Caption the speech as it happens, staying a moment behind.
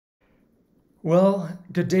Well,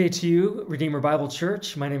 good day to you, Redeemer Bible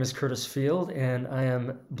Church. My name is Curtis Field, and I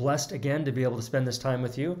am blessed again to be able to spend this time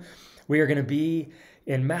with you. We are going to be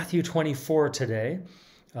in Matthew 24 today,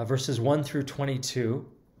 verses 1 through 22.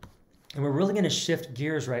 And we're really going to shift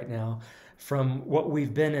gears right now from what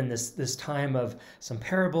we've been in this time of some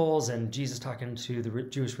parables and Jesus talking to the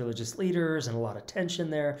Jewish religious leaders and a lot of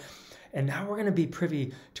tension there. And now we're going to be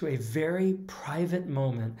privy to a very private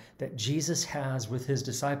moment that Jesus has with his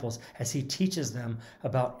disciples as he teaches them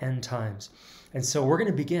about end times. And so we're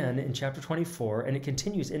going to begin in chapter 24, and it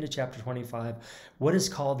continues into chapter 25, what is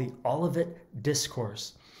called the Olivet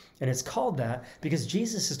Discourse. And it's called that because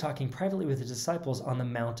Jesus is talking privately with his disciples on the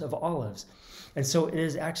Mount of Olives. And so it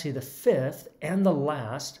is actually the fifth and the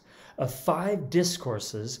last of 5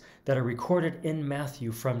 discourses that are recorded in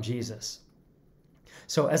Matthew from Jesus.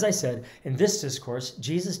 So as I said, in this discourse,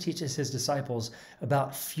 Jesus teaches his disciples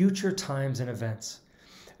about future times and events.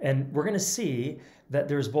 And we're going to see that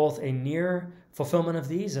there's both a near fulfillment of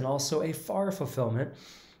these and also a far fulfillment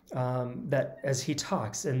that as he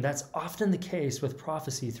talks. And that's often the case with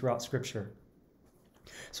prophecy throughout Scripture.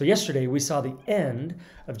 So yesterday we saw the end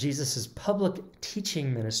of Jesus' public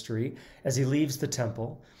teaching ministry as he leaves the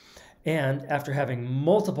temple. And after having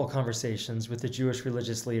multiple conversations with the Jewish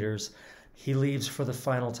religious leaders, he leaves for the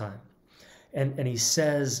final time. And he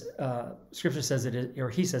says, Scripture says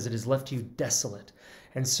he says it has left you desolate.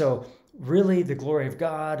 And so really the glory of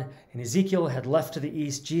God and Ezekiel had left to the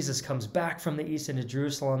east. Jesus comes back from the east into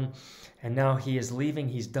Jerusalem, and now he is leaving.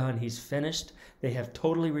 He's done. He's finished. They have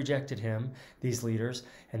totally rejected him, these leaders,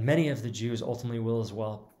 and many of the Jews ultimately will as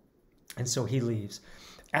well. And so he leaves.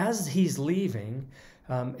 As he's leaving,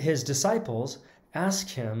 his disciples ask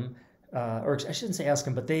him, or I shouldn't say ask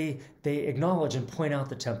him, but they acknowledge and point out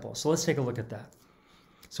the temple. So let's take a look at that.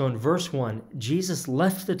 So in verse 1, Jesus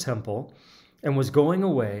left the temple and was going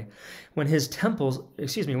away when his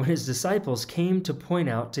disciples came to point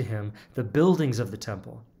out to him the buildings of the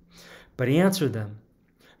temple. But he answered them,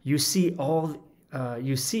 You see all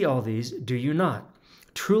these, do you not?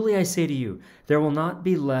 Truly I say to you, there will not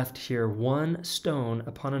be left here one stone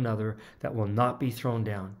upon another that will not be thrown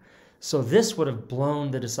down. So this would have blown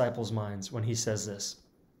the disciples' minds when he says this.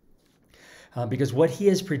 Because what he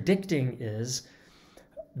is predicting is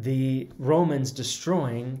the Romans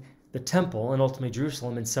destroying the temple and ultimately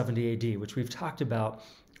Jerusalem in 70 AD, which we've talked about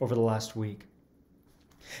over the last week.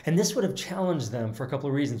 And this would have challenged them for a couple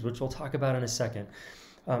of reasons, which we'll talk about in a second.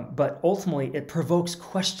 But ultimately, it provokes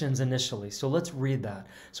questions initially. So let's read that.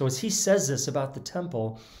 So as he says this about the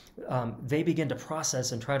temple, they begin to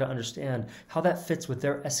process and try to understand how that fits with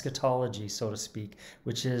their eschatology, so to speak,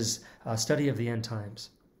 which is a study of the end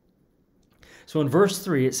times. So in verse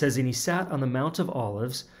 3, it says, And he sat on the Mount of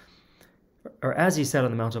Olives, or as he sat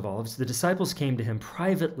on the Mount of Olives, the disciples came to him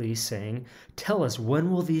privately, saying, Tell us,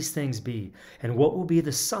 when will these things be? And what will be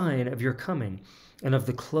the sign of your coming and of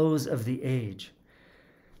the close of the age?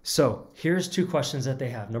 So here's 2 questions that they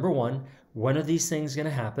have. Number 1, when are these things going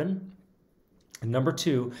to happen? And number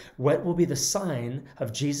 2, what will be the sign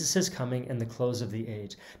of Jesus' coming and the close of the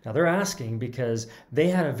age? Now they're asking because they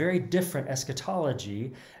had a very different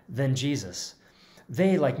eschatology than Jesus.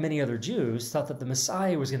 They, like many other Jews, thought that the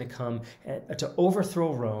Messiah was going to come to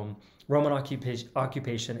overthrow Roman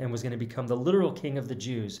occupation, and was going to become the literal king of the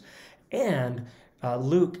Jews. And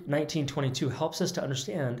Luke 19:22 helps us to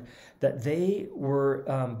understand that they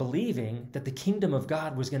were believing that the kingdom of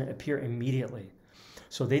God was going to appear immediately.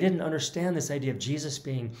 So they didn't understand this idea of Jesus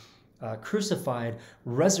being crucified,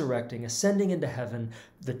 resurrecting, ascending into heaven,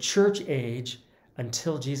 the church age,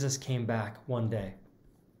 until Jesus came back one day.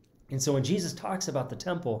 And so when Jesus talks about the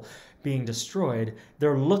temple being destroyed,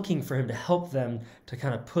 they're looking for him to help them to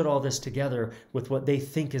kind of put all this together with what they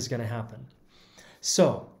think is going to happen.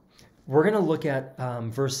 So we're going to look at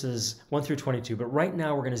verses 1 through 22, but right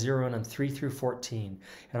now we're going to zero in on 3 through 14.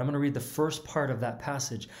 And I'm going to read the first part of that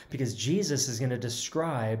passage because Jesus is going to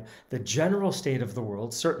describe the general state of the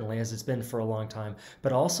world, certainly as it's been for a long time,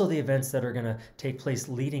 but also the events that are going to take place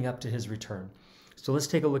leading up to his return. So let's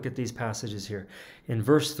take a look at these passages here. In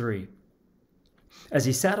verse 3, as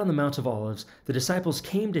he sat on the Mount of Olives, the disciples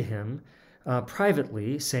came to him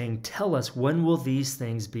privately, saying, Tell us, when will these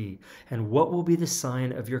things be? And what will be the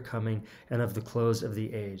sign of your coming and of the close of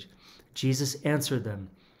the age? Jesus answered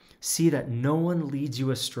them, See that no one leads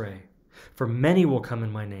you astray. For many will come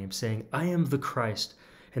in my name, saying, I am the Christ,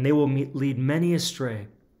 and they will lead many astray.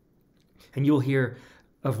 And you will hear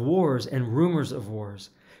of wars and rumors of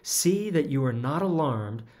wars. See that you are not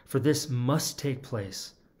alarmed, for this must take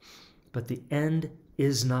place. But the end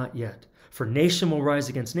is not yet. For nation will rise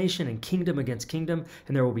against nation and kingdom against kingdom,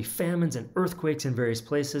 and there will be famines and earthquakes in various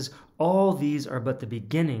places. All these are but the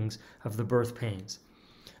beginnings of the birth pains.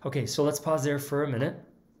 Okay, so let's pause there for a minute.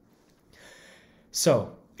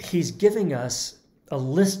 So he's giving us a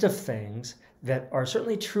list of things that are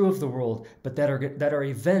certainly true of the world, but that are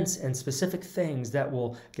events and specific things that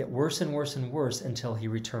will get worse and worse and worse until he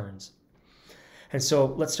returns. And so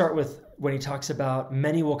let's start with when he talks about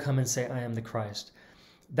many will come and say, I am the Christ.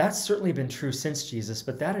 That's certainly been true since Jesus,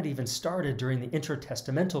 but that had even started during the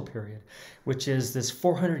intertestamental period, which is this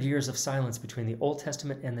 400 years of silence between the Old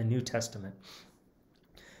Testament and the New Testament.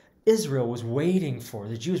 Israel was waiting for,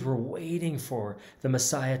 the Jews were waiting for the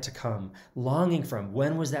Messiah to come, longing for him.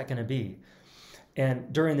 When was that going to be?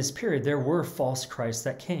 And during this period, there were false Christs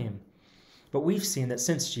that came. But we've seen that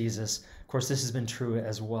since Jesus, of course, this has been true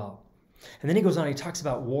as well. And then he goes on, he talks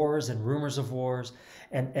about wars and rumors of wars,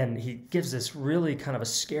 and he gives this really kind of a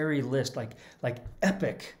scary list, like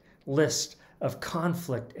epic list of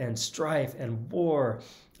conflict and strife and war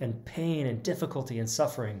and pain and difficulty and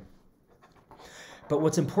suffering. But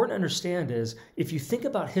what's important to understand is, if you think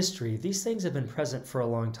about history, these things have been present for a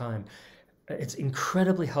long time. It's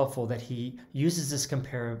incredibly helpful that he uses this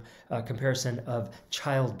comparison of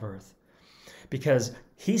childbirth, because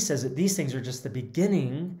he says that these things are just the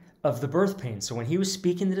beginning of the birth pains. So when he was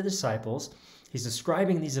speaking to the disciples, he's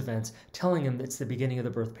describing these events, telling them it's the beginning of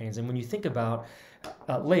the birth pains. And when you think about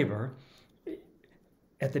labor,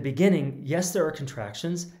 at the beginning, yes, there are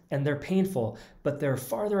contractions and they're painful, but they're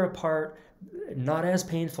farther apart, not as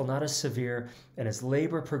painful, not as severe. And as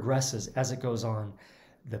labor progresses, as it goes on,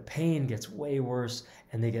 the pain gets way worse,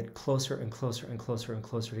 and they get closer and closer and closer and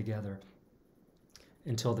closer together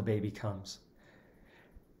until the baby comes.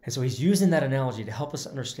 And so he's using that analogy to help us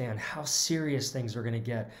understand how serious things are going to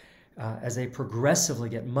get as they progressively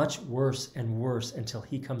get much worse and worse until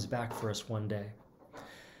he comes back for us one day.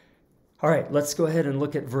 All right, let's go ahead and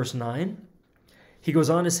look at verse 9. He goes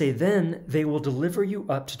on to say, then they will deliver you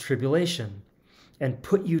up to tribulation and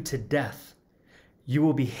put you to death. You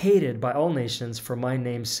will be hated by all nations for my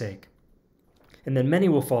name's sake. And then many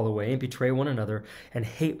will fall away and betray one another and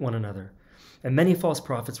hate one another. And many false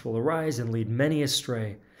prophets will arise and lead many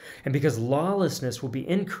astray. And because lawlessness will be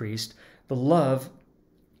increased, the love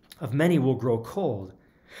of many will grow cold.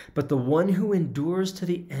 But the one who endures to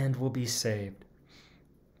the end will be saved.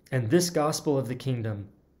 And this gospel of the kingdom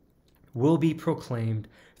will be proclaimed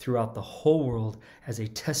throughout the whole world as a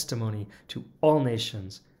testimony to all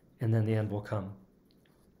nations, and then the end will come.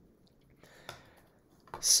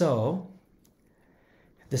 So,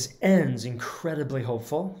 this ends incredibly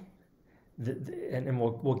hopeful, and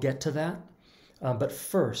we'll get to that. But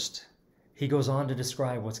first, he goes on to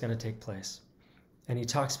describe what's going to take place. And he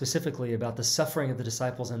talks specifically about the suffering of the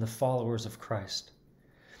disciples and the followers of Christ.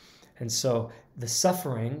 And so the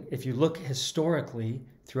suffering, if you look historically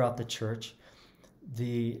throughout the church,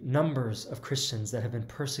 the numbers of Christians that have been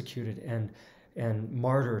persecuted and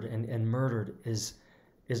martyred and murdered is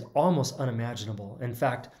almost unimaginable. In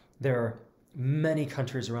fact, there are many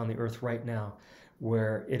countries around the earth right now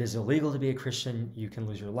where it is illegal to be a Christian. You can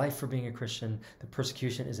lose your life for being a Christian. The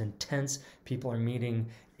persecution is intense. People are meeting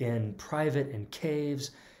in private in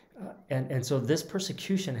caves. And so this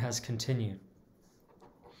persecution has continued.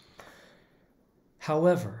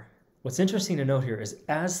 However, what's interesting to note here is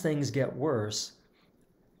as things get worse,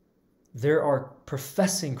 there are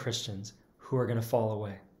professing Christians who are going to fall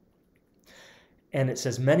away. And it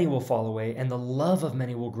says many will fall away, and the love of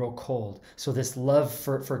many will grow cold. So this love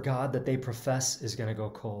for God that they profess is going to go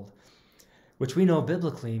cold, which we know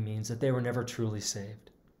biblically means that they were never truly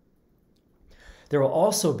saved. There will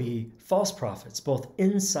also be false prophets, both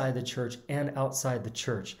inside the church and outside the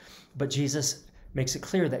church. But Jesus makes it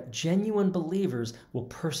clear that genuine believers will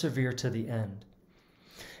persevere to the end.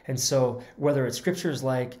 And so whether it's scriptures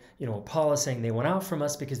like, Paul is saying they went out from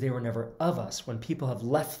us because they were never of us. When people have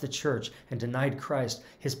left the church and denied Christ,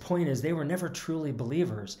 his point is they were never truly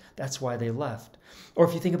believers. That's why they left. Or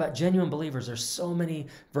if you think about genuine believers, there's so many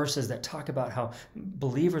verses that talk about how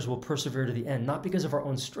believers will persevere to the end, not because of our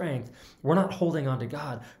own strength. We're not holding on to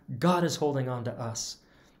God. God is holding on to us.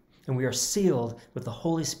 And we are sealed with the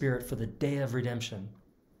Holy Spirit for the day of redemption.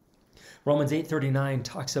 Romans 8:39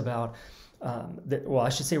 talks about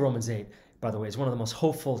Romans 8, by the way, is one of the most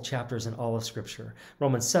hopeful chapters in all of Scripture.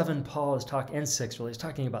 Romans 7, Paul is talking, and 6 really, is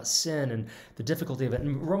talking about sin and the difficulty of it.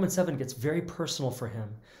 And Romans 7 gets very personal for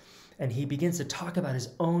him. And he begins to talk about his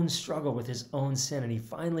own struggle with his own sin. And he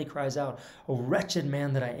finally cries out, "O wretched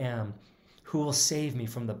man that I am, who will save me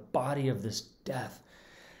from the body of this death?"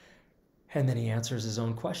 And then he answers his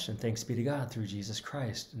own question. Thanks be to God through Jesus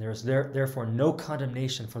Christ. And there is therefore no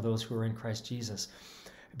condemnation for those who are in Christ Jesus.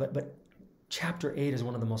 But chapter 8 is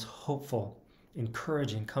one of the most hopeful,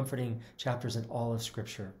 encouraging, comforting chapters in all of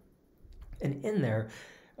Scripture. And in there,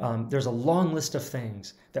 there's a long list of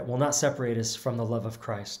things that will not separate us from the love of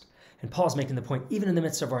Christ. And Paul's making the point, even in the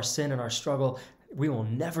midst of our sin and our struggle, we will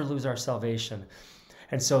never lose our salvation.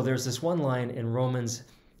 And so there's this one line in Romans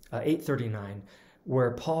 8:39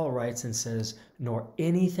 where Paul writes and says, nor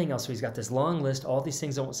anything else. So he's got this long list, all these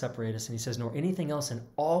things that won't separate us. And he says, nor anything else in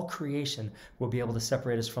all creation will be able to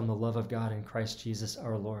separate us from the love of God in Christ Jesus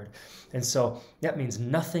our Lord. And so that means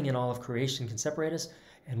nothing in all of creation can separate us.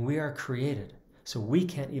 And we are created. So we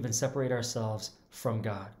can't even separate ourselves from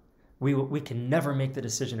God. We can never make the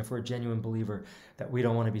decision, if we're a genuine believer, that we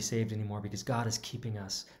don't want to be saved anymore, because God is keeping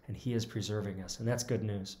us and he is preserving us. And that's good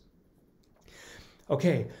news.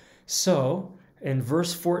 Okay, so in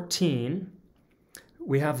verse 14,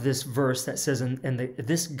 we have this verse that says,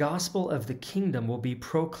 this gospel of the kingdom will be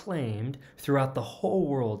proclaimed throughout the whole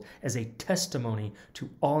world as a testimony to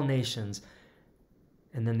all nations,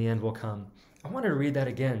 and then the end will come. I wanted to read that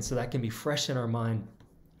again so that can be fresh in our mind,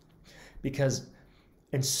 because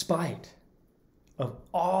in spite of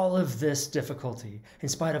all of this difficulty, in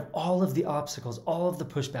spite of all of the obstacles, all of the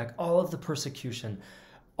pushback, all of the persecution,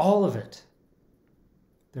 all of it,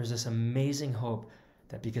 there's this amazing hope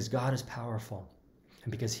that because God is powerful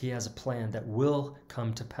and because he has a plan that will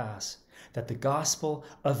come to pass, that the gospel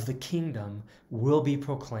of the kingdom will be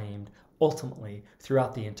proclaimed ultimately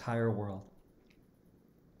throughout the entire world.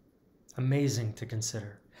 Amazing to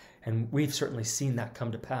consider. And we've certainly seen that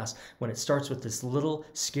come to pass when it starts with this little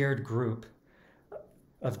scared group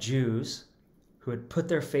of Jews who had put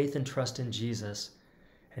their faith and trust in Jesus,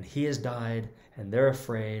 and he has died and they're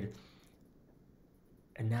afraid.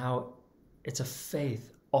 And now it's a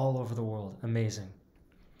faith all over the world. Amazing.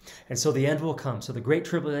 And so the end will come. So the great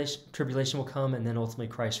tribulation will come, and then ultimately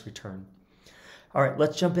Christ's return. All right,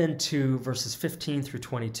 let's jump into verses 15 through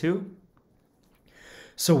 22.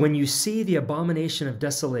 So when you see the abomination of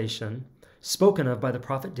desolation spoken of by the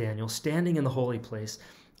prophet Daniel standing in the holy place,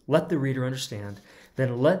 let the reader understand.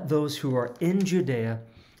 Then let those who are in Judea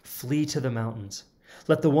flee to the mountains.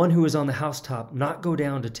 Let the one who is on the housetop not go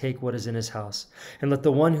down to take what is in his house. And let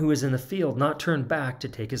the one who is in the field not turn back to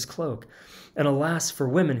take his cloak. And alas, for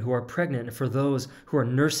women who are pregnant and for those who are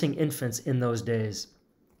nursing infants in those days.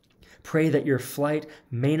 Pray that your flight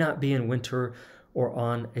may not be in winter or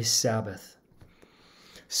on a Sabbath.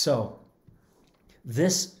 So,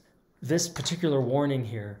 this particular warning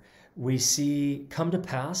here, we see come to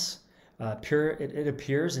pass. It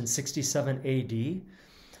appears in 67 AD,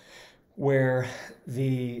 where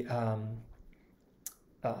there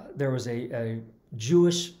was a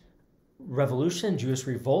Jewish revolution, Jewish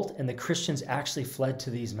revolt, and the Christians actually fled to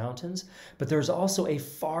these mountains. But there's also a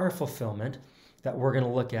far fulfillment that we're going to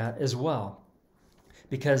look at as well,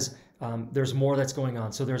 because there's more that's going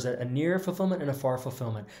on. So there's a near fulfillment and a far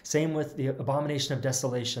fulfillment. Same with the abomination of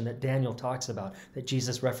desolation that Daniel talks about, that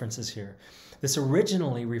Jesus references here. This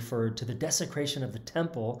originally referred to the desecration of the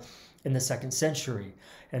temple in the 2nd century.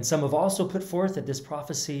 And some have also put forth that this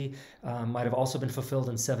prophecy might have also been fulfilled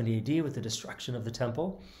in 70 AD with the destruction of the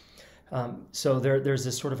temple. So there's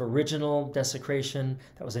this sort of original desecration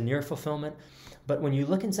that was a near fulfillment. But when you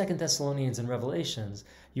look in 2 Thessalonians and Revelations,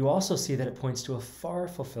 you also see that it points to a far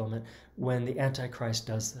fulfillment when the Antichrist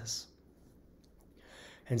does this.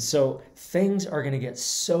 And so things are going to get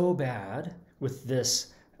so bad with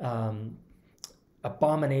this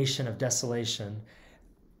abomination of desolation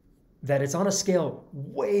that it's on a scale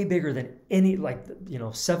way bigger than any,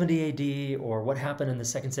 70 AD or what happened in the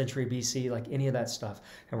 2nd century BC, like any of that stuff.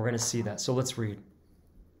 And we're going to see that. So let's read.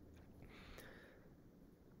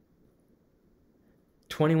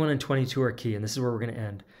 21 and 22 are key, and this is where we're going to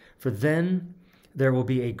end. For then there will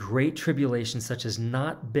be a great tribulation such as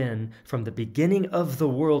not been from the beginning of the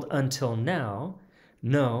world until now,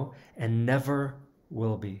 no, and never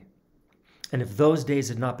will be. And if those days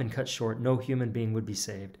had not been cut short, no human being would be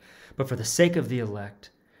saved. But for the sake of the elect,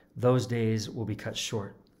 those days will be cut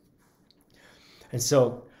short. And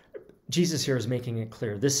so Jesus here is making it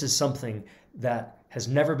clear. This is something that has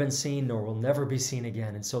never been seen nor will never be seen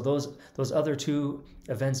again. And so those other two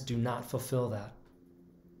events do not fulfill that.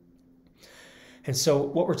 And so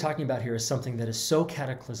what we're talking about here is something that is so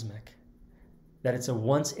cataclysmic that it's a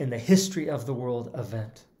once in the history of the world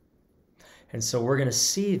event. And so we're going to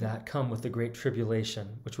see that come with the Great Tribulation,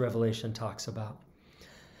 which Revelation talks about.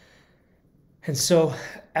 And so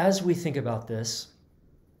as we think about this,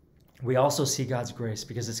 we also see God's grace,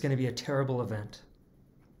 because it's going to be a terrible event.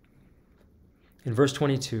 In verse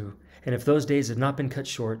 22, And if those days had not been cut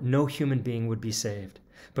short, no human being would be saved.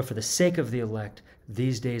 But for the sake of the elect,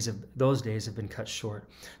 those days have been cut short.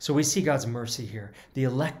 So we see God's mercy here. The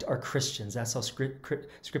elect are Christians. That's how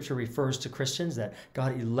Scripture refers to Christians, that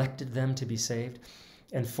God elected them to be saved.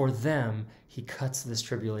 And for them, he cuts this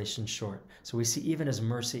tribulation short. So we see even his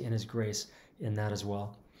mercy and his grace in that as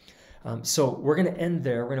well. So we're going to end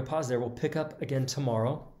there. We're going to pause there. We'll pick up again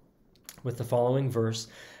tomorrow with the following verse.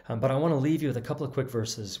 But I want to leave you with a couple of quick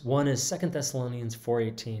verses. One is 2 Thessalonians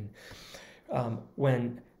 4:18.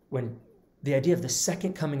 When the idea of the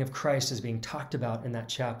second coming of Christ is being talked about in that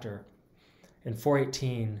chapter, in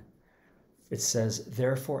 4:18, it says,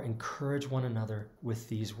 therefore encourage one another with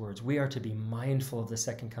these words. We are to be mindful of the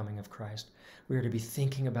second coming of Christ. We are to be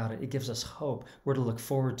thinking about it. It gives us hope. We're to look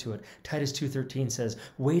forward to it. Titus 2:13 says,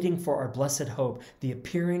 waiting for our blessed hope, the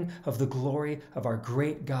appearing of the glory of our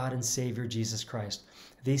great God and Savior, Jesus Christ.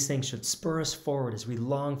 These things should spur us forward as we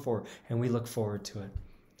long for and we look forward to it.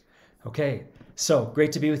 Okay, so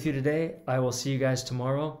great to be with you today. I will see you guys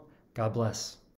tomorrow. God bless.